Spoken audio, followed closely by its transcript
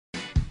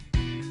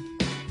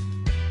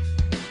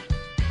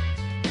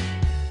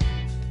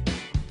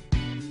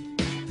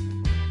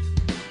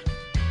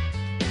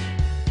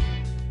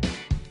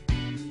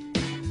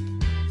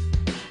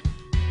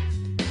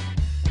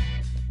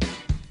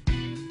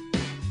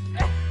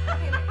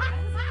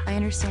I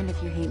understand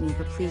if you hate me,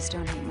 but please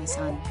don't hate my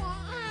son.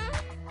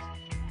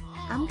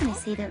 I'm gonna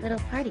see that little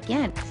part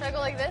again. Should I go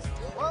like this?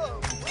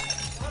 Whoa.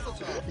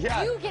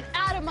 Yeah. You get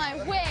out of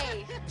my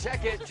way.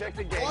 Check it. Check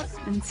the gate.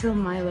 Until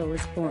Milo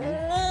was born.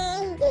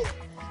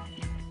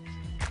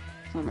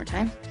 One more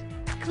time.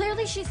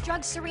 Clearly she's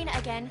drugged Serena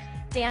again.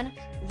 Dan,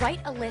 write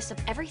a list of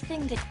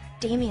everything that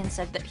Damien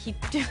said that he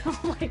did.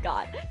 Oh my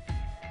God.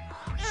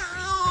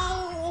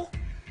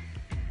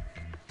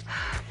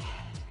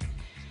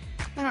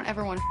 I don't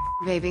ever want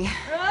a baby.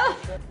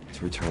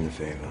 To return the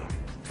favor.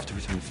 To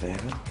return the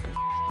favor?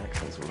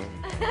 Accents all over.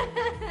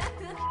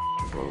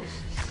 Rose.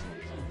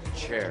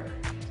 Chair.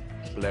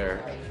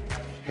 Blair.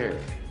 Hair.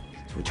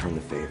 To return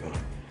the favor.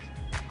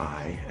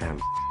 I am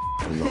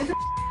not.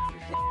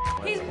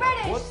 He's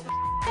British! What's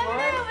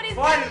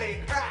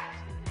Finally, crap!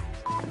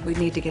 We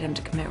need to get him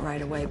to commit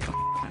right away.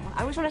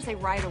 I always want to say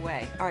right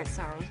away. All right,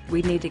 sorry.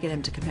 We need to get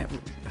him to commit.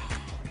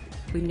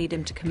 We need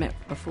him to commit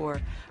before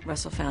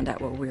Russell found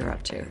out what we were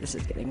up to. This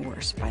is getting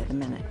worse by the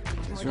minute.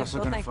 Is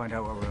Russell gonna find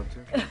out what we're up to?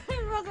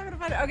 Russell gonna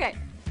find out. Okay.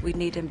 We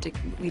need him to.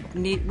 We.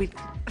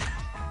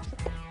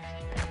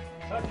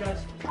 Cut,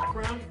 guys.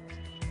 Background.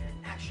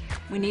 Action.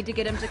 We need to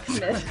get him to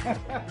commit.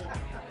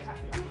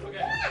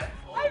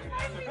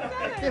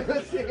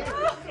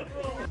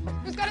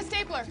 Who's got a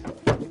stapler?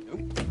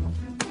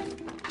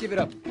 Give it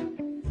up.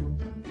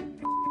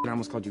 I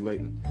almost called you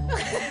Leighton.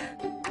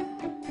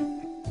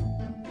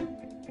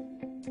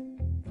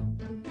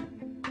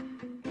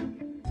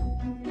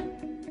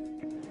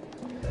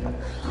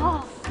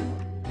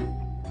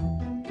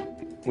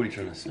 What are you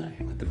trying to say?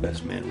 Let the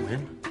best man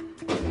win?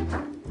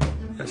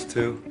 That's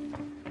two.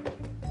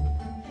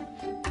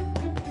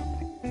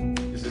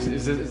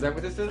 Is that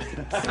what this is?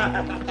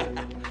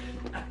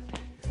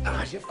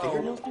 Your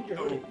fingernails through your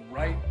hoodie.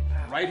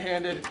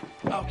 Right-handed.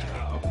 Okay.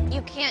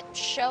 You can't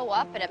show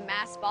up at a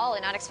mass ball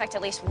and not expect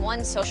at least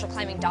one social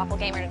climbing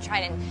doppelganger to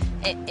try to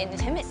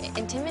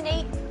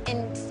inseminate.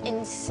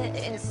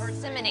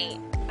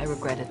 I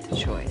regretted the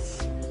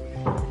choice.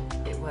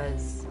 It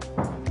was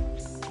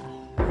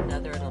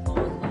another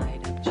long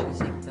night of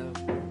choosing the.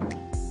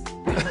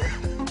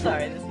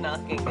 Sorry, this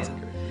knocking is.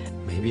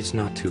 Maybe it's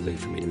not too late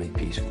for me to make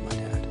peace with my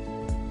dad.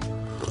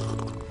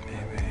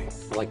 Maybe.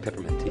 I like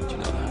peppermint tea, do you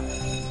know that?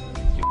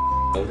 You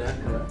know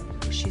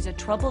that? She's a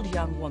troubled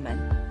young woman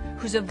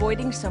who's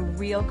avoiding some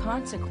real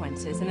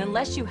consequences, and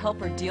unless you help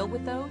her deal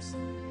with those,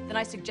 then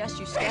I suggest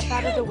you step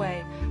out of the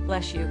way,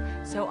 bless you,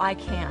 so I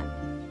can.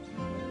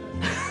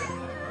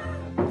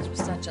 This was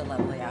such a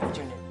lovely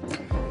afternoon.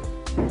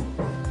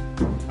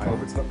 I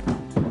hope it's not.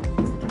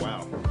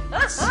 Wow.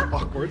 That's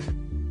awkward.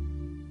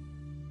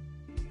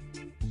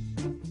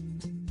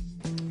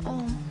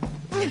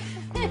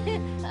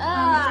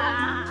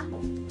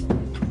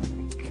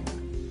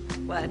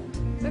 What?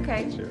 It's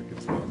okay. Sure,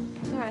 good stuff.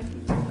 All right.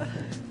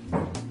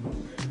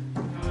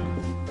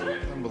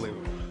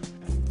 Unbelievable.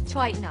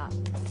 Tighten up.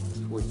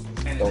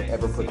 Don't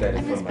ever put that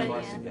in front of my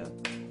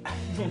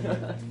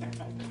Banana.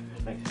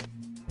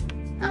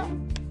 Oh,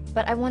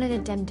 but I wanted a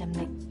dum-dum,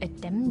 like a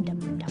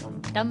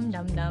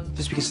dum-dum-dum.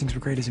 Just because things were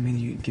great doesn't mean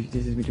you.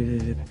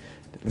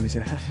 Let me say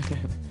that.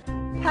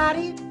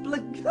 Patty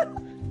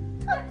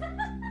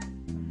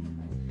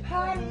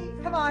Patty,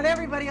 come on,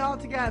 everybody all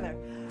together.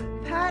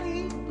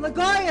 Patty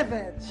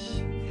Blagojevich.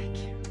 Thank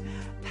you.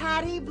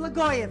 Patty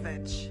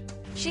Blagojevich.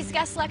 She's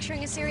guest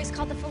lecturing a series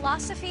called The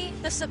Philosophy,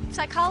 the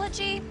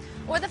Psychology,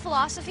 or the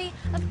Philosophy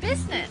of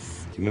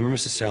Business. Do you remember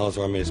Mrs.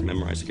 Salazar made us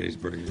memorize the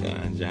Gettysburg?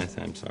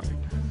 I'm sorry.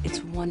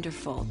 It's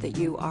wonderful that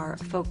you are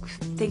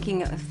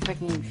thinking of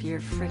freaking your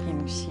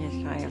freaking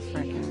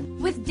freaking.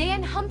 With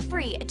Dan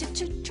Humphrey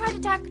to try to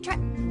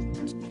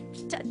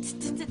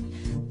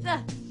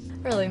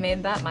really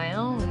made that my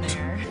own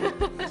there.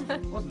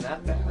 Wasn't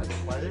that bad,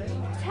 was it?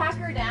 Tack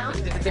her down.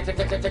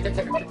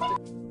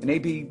 An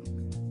AB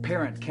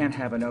parent can't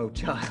have an O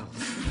child.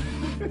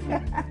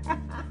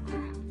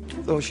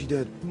 Though she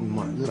did,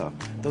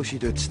 though she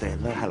did stay.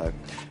 Hello.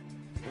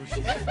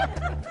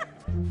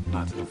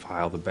 Not to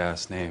defile the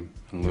Bass name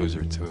and lose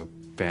her to a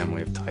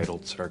family of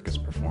titled circus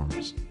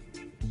performers.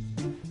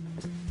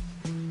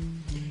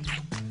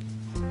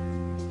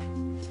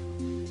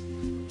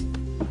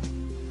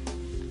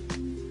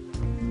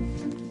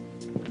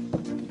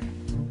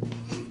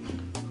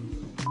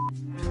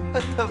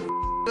 What the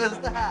was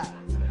that?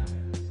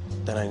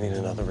 Then I need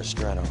another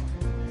ristretto.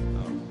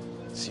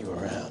 See you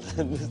around.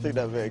 This thing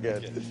not very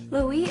good.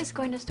 Louis is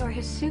going to store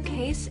his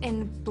suitcase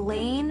in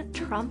Blaine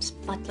Trump's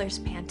butler's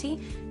panty.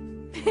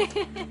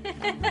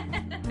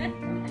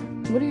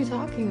 What are you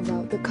talking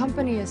about? The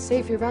company is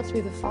safe. You're about to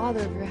be the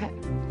father of your head.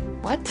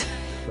 What?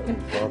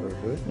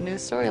 Fatherhood? New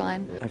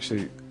storyline.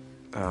 Actually,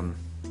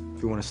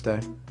 if you want to stay.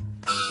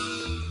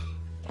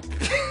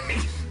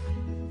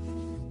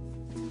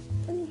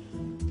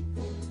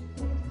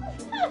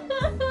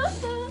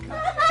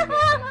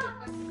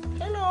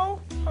 Hello,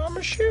 I'm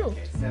a shoe.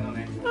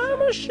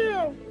 I'm a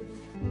shoe.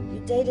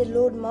 You dated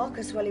Lord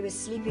Marcus while he was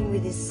sleeping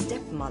with his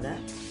stepmother?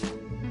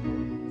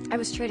 I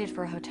was traded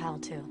for a hotel,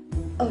 too.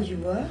 Oh, you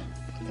were?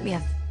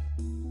 Yeah.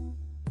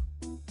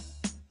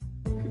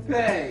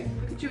 Hey,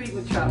 look at you eating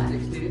with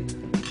chopsticks, dude.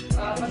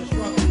 Oh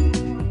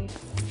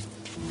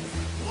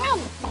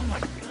my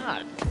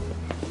God.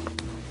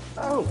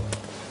 Oh.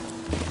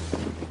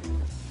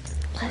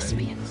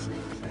 Lesbians.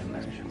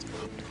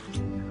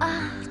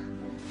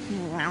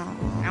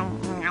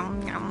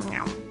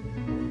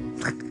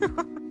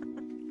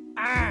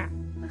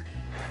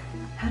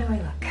 How do I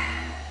look?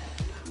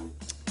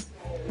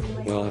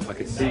 Well, if I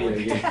could see you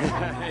again.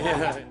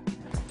 Yeah.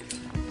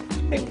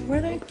 Hey, where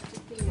are they?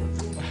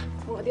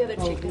 Oh, the other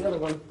chicken. The other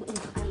one.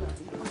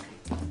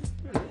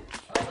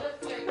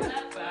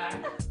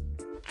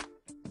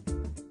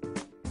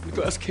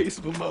 Glass case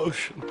of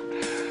emotion.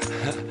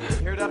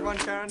 Hear that one,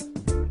 Karen?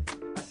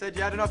 I said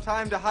you had enough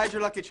time to hide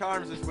your Lucky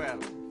Charms as well.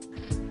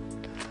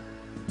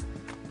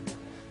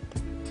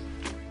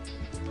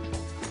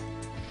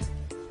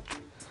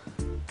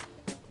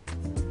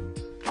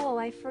 Oh,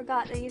 I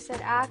forgot that you said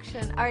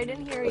action. I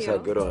didn't hear That's you. how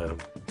good I am.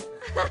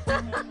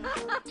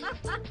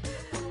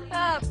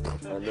 Ah,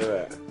 I knew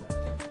it.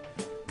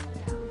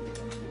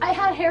 I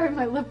had hair in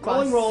my lip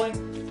gloss. Rolling.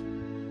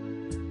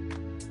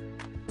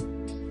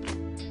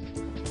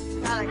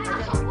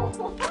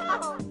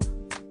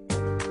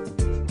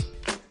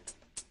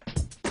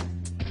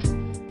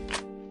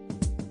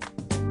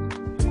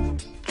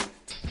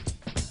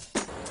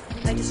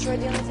 I destroyed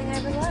the only thing I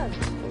ever loved.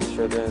 I'm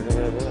sure there's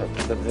anything I love.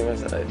 Is that the thing I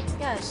said?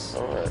 Yes.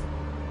 Alright.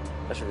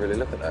 I should really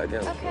look at that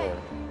again. Okay.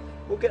 Sure.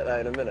 We'll get that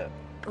in a minute.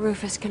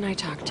 Rufus, can I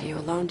talk to you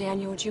alone?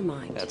 Daniel, would you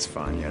mind? That's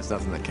fine. Yeah, it's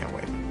nothing that can't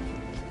wait.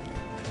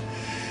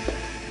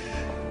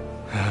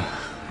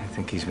 I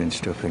think he's been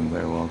stripping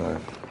very well there.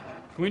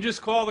 Can we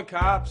just call the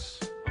cops?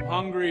 I'm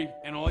hungry,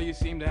 and all you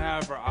seem to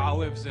have are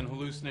olives and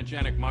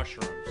hallucinogenic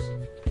mushrooms.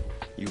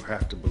 You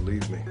have to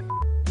believe me.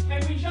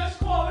 Can we just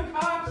call the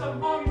cops? I'm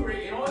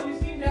hungry, and all you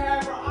seem to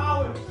have are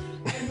olives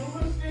and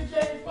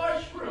hallucinogenic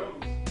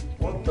mushrooms.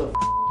 What the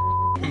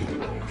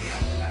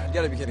You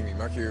gotta be kidding me.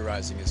 Mercury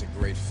Rising is a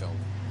great film.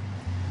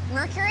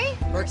 Mercury?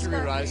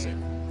 Mercury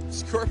Rising.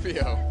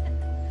 Scorpio.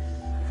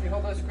 If you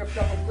hold the script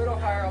up a little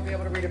higher, I'll be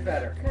able to read it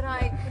better. Is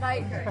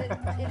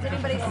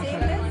anybody seeing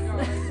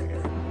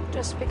this?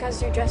 Just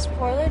because you're dressed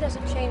poorly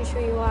doesn't change who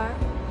you are.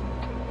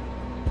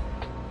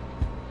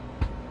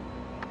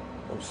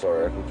 I'm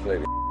sorry, I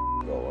completely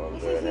got what I'm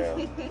doing now.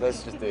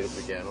 Let's just do this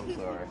again, I'm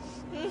sorry.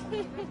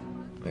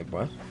 Wait,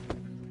 what?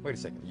 Wait a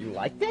second. You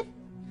liked it?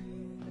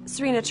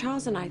 Serena,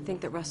 Charles and I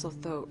think that Russell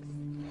Thoe...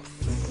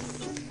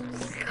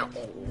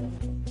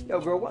 Yo,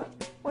 girl, why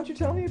don't you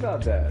tell me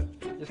about that?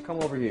 Just come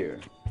over here.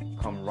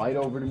 Come right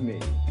over to me.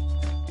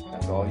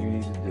 That's all you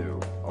need to do.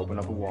 Open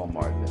up a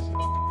Walmart and listen.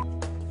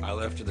 I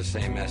left her the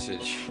same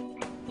message.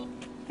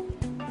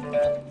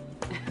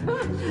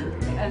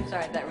 I'm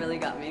sorry, that really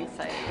got me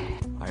excited.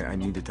 I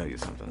need to tell you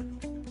something.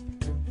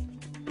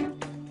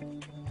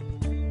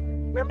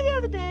 Remember the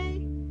other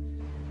day?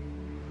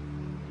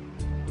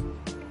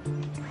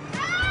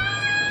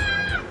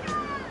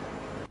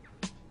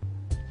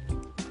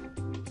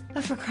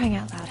 Oh, for crying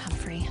out loud,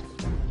 Humphrey.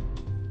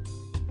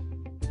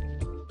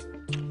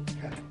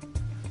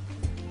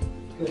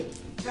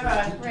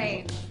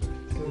 Great.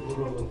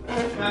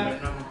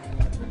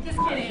 Just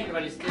kidding.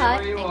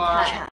 Cut and cut.